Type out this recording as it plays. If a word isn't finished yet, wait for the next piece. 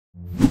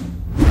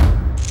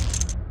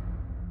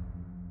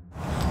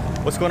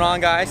What's going on,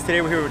 guys? Today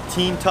we're here with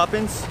Team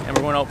Tuppens and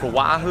we're going out for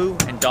Wahoo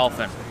and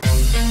Dolphin.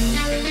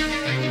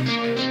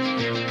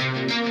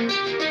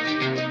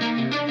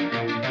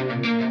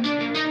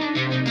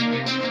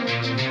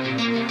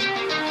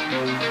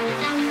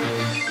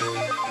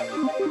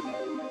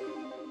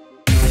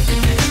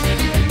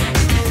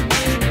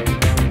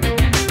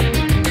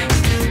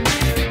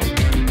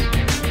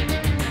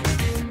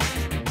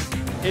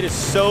 It is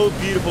so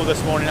beautiful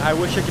this morning. I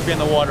wish I could be in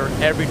the water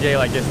every day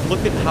like this. Look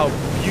at how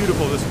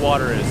beautiful this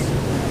water is.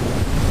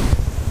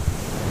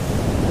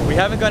 We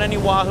haven't got any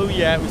wahoo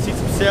yet. We see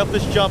some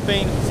sailfish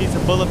jumping, we see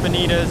some bullet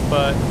bonitas,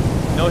 but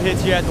no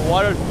hits yet. The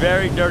water is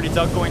very dirty, it's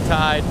outgoing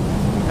tide.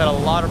 We've had a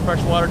lot of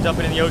fresh water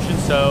dumping in the ocean,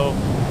 so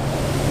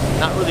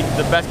not really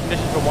the best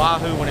conditions for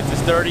wahoo when it's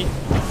this dirty.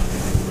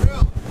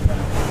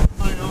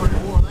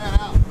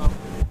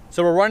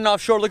 So we're running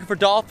offshore looking for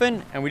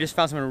dolphin, and we just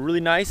found something really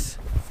nice.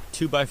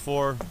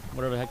 2x4,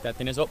 whatever the heck that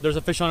thing is. Oh, there's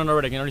a fish on it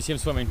already. I can already see him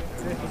swimming. All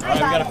right, we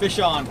got a fish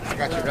on. I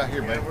got you right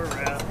here, babe.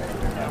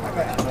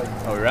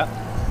 Oh, we're at?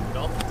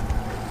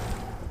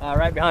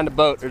 Right behind the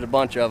boat. There's a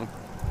bunch of them.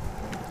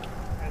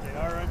 There they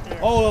are right there.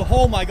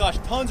 Oh my gosh,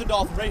 tons of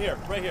dolphins right here,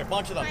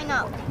 bunch of them. I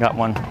know. Got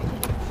one.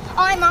 Oh,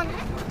 I'm on.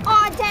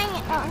 Oh, dang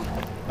it. Oh.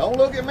 Don't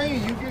look at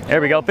me. You get.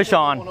 There we go. Fish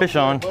on. Fish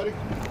on. Buddy.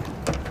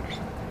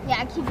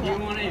 Yeah, keep it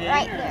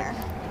right there.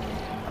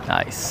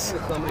 Nice.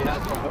 Somebody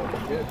has some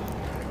hook. Good.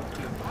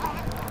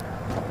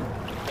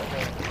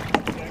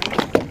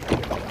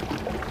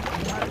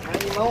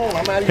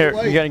 I'm out of Here, your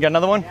way. you got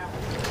another one?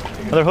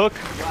 Another hook?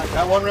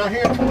 Got one right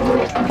here.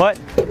 What?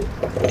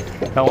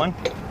 Got one?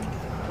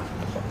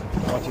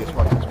 Watch this,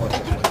 watch this, watch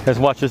this. Guys,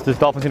 watch this. This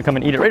dolphin's gonna come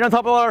and eat it right on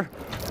top of the water.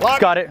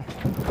 Got it.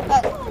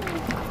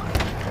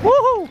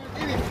 Woohoo!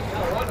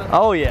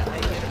 Oh yeah.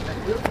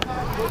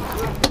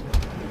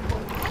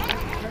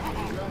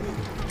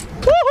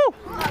 Woohoo!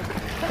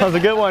 That was a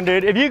good one,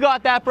 dude. If you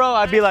got that, bro,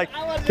 I'd be like,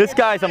 this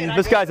guy's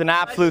an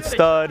absolute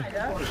stud.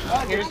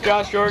 Here's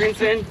Josh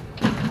Jorgensen.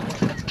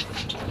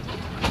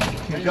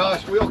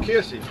 Josh, we'll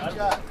kiss him.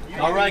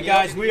 All right,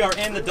 guys, we are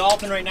in the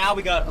Dolphin right now.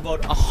 We got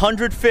about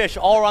 100 fish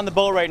all around the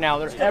boat right now.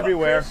 They're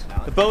everywhere.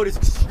 The boat is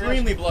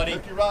extremely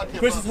bloody.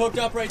 Chris is hooked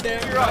up right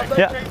there.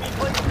 Yeah.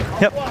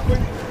 Yep.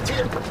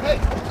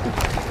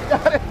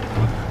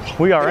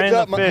 We are in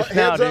the fish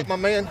now, Heads up, dude. my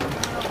man.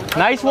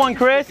 Nice one,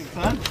 Chris.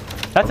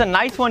 That's a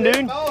nice one,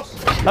 dude.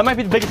 That might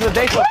be the biggest of the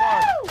day so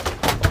far.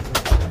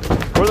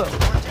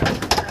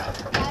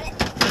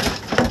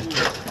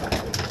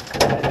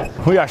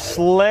 We are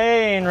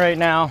slaying right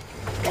now.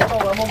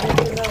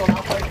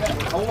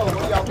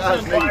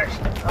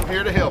 I'm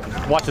here to help.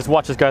 Watch this,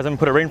 guys. I'm gonna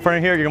put it right in front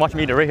of here. You're gonna watch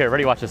me eat it right here.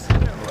 Ready? Watch this.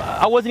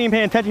 I wasn't even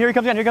paying attention. Here he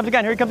comes again. Here he comes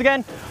again. Here he comes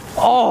again.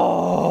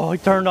 Oh, he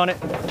turned on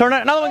it. Turned on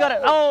it. Another one got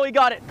it. Oh, he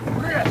got it.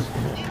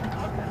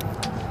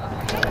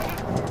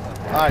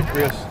 All right,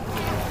 Chris.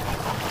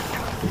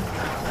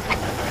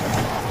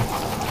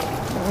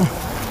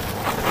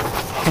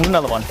 There's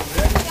another one.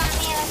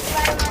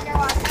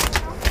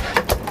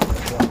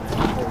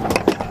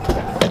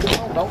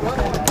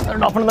 There's a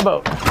dolphin in the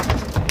boat.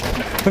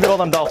 Look at all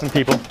them dolphin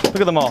people.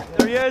 Look at them all.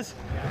 There he is.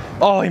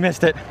 Oh, he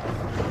missed it.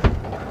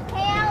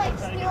 Hey,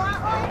 Alex, do you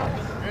want one?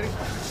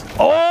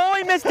 Oh,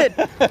 he missed it.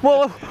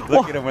 Whoa.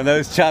 Look at them, when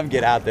those chum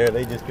get out there,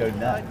 they just go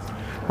nuts.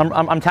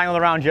 I'm tangled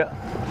around you.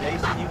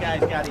 Jason, you guys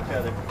got each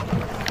other.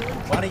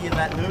 Why don't you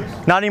let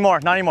loose? Not anymore,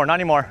 not anymore, not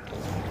anymore.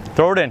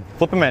 Throw it in,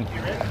 flip him in.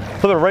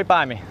 Flip it right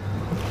by me.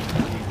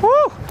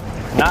 Woo!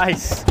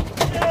 Nice.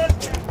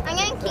 I'm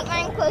going to keep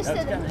mine close to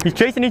the... He's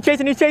chasing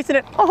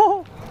it.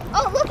 Oh!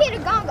 Oh, look at a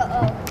gongo.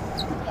 Oh.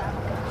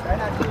 Try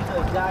not to use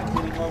those docks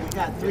anymore.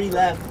 We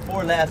got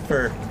 4 left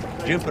for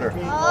Jupiter.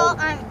 Oh,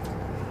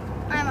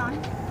 I'm on.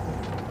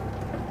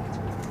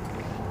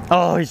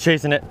 Oh, he's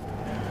chasing it.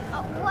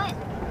 Oh, what?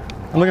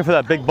 I'm looking for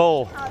that big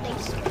bowl. Oh,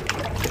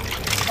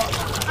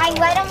 I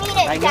let him eat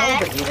it, I know, Dad.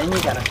 but then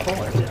you gotta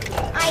pull it.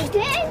 I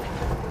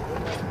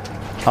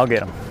did. I'll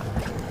get him.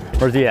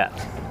 Where's he at?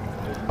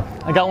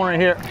 I got one right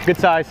here. Good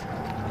size.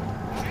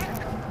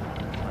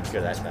 Let's go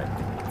that side.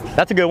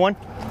 That's a good one.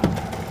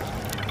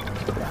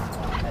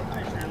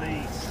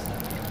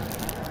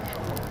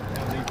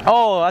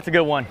 Oh, that's a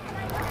good one.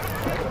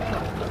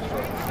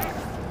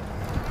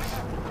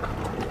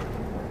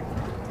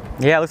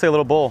 Yeah, it looks like a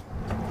little bull.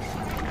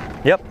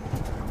 Yep.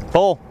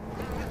 Bull.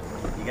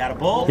 You got a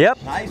bull?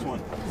 Yep. Nice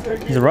one.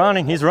 He's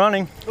running. He's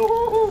running. Now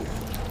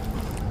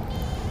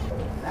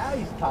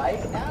he's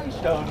tight. Now he's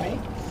showing me.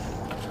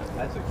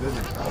 That's a good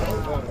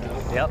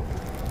one. Yep.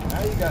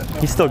 Now you got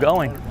He's still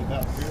going.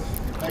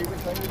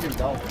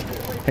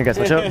 Here, guys,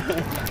 watch out.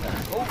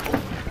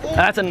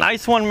 That's a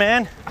nice one,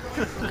 man.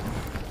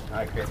 All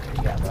right, Chris, what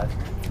you got, bud?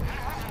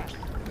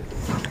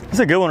 This is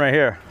a good one right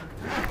here.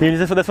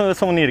 This one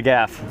will need a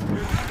gaff.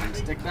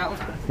 Stick that one?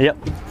 Yep.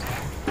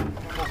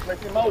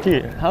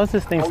 Dude, how is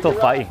this thing still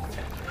fighting?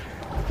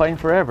 Fighting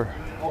forever.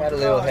 Got a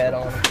little head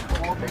on it.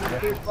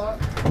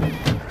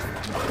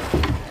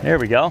 There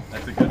we go.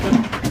 That's a good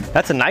one.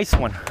 That's a nice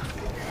one.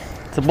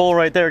 It's a bull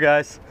right there,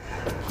 guys.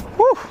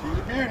 Woo!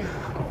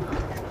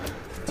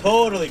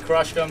 Totally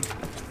crushed him.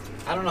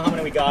 I don't know how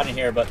many we got in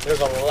here, but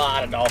there's a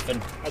lot of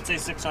dolphin. I'd say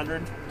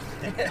 600.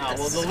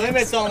 Well, the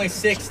limit's only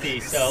 60,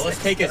 so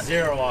let's take a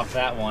 0 off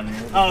that one.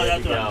 Oh,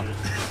 that's what I mean.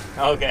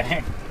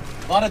 Okay.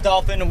 A lot of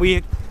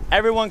dolphin.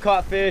 Everyone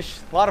caught fish.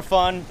 A lot of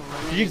fun.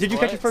 Did you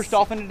catch your first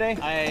dolphin today?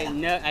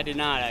 I did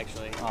not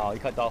actually. Oh, you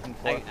caught dolphin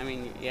before? I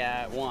mean,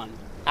 yeah, one.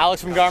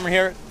 Alex from Garmin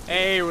here.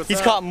 Hey, what's He's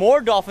up? caught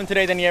more dolphin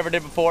today than he ever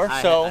did before.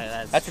 So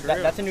that's true.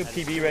 that's a new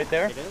PB right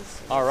there. It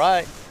is. All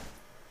right.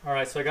 All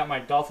right, so I got my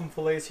dolphin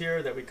fillets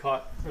here that we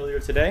caught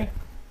earlier today.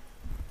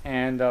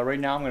 And right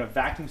now I'm going to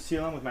vacuum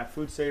seal them with my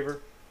food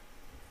saver.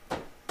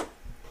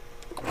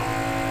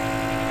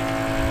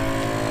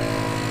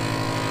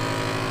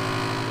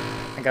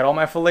 I got all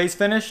my fillets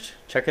finished.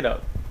 Check it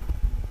out.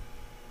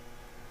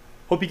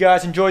 Hope you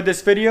guys enjoyed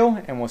this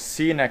video, and we'll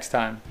see you next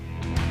time.